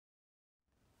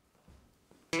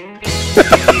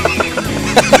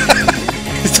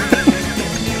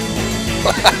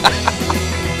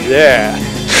Yeah.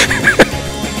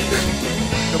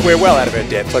 We're well out of our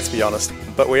depth, let's be honest.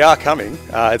 But we are coming.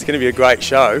 It's going to be a great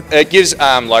show. It gives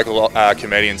local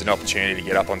comedians an opportunity to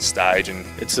get up on stage, and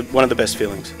it's one of the best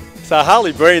feelings. So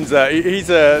Harley Breen's he's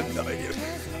a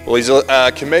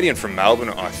comedian from Melbourne,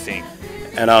 I think.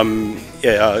 And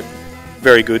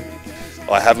very good.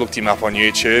 I have looked him up on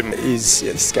YouTube. This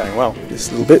is going well,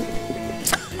 just a little bit.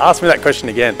 Ask me that question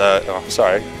again.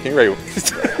 Sorry, can you read?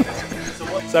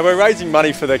 So we're raising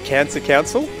money for the Cancer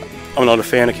Council. I'm not a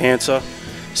fan of cancer,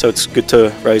 so it's good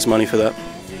to raise money for that.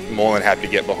 More than happy to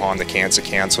get behind the Cancer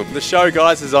Council. The show,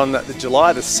 guys, is on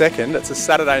July the 2nd. It's a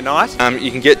Saturday night.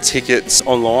 You can get tickets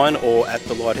online or at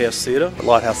the Lighthouse Theatre, at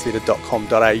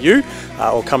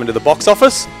lighthousetheatre.com.au, or come into the box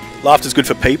office. Laughter's good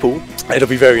for people. It'll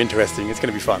be very interesting. It's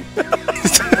going to be fun.